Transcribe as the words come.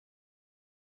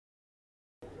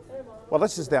Well,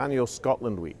 this is the annual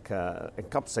Scotland Week,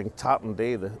 encompassing Tartan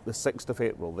Day, the 6th of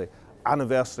April, the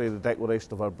anniversary of the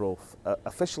Declaration of Arbroath,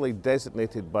 officially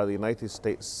designated by the United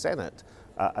States Senate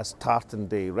as Tartan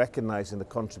Day, recognising the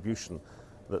contribution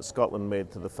that Scotland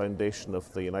made to the foundation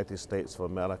of the United States of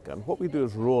America. And what we do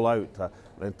is roll out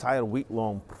an entire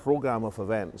week-long programme of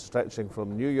events stretching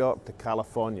from New York to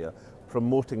California,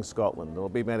 promoting Scotland. There will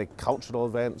be many cultural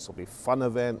events, there will be fun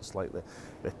events like the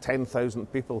 10,000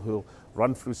 people who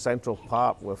run through Central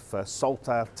Park with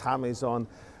saltire tammies on.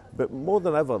 But more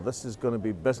than ever, this is going to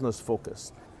be business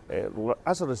focused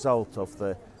as a result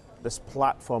of this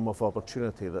platform of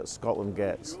opportunity that Scotland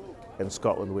gets in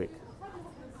Scotland Week.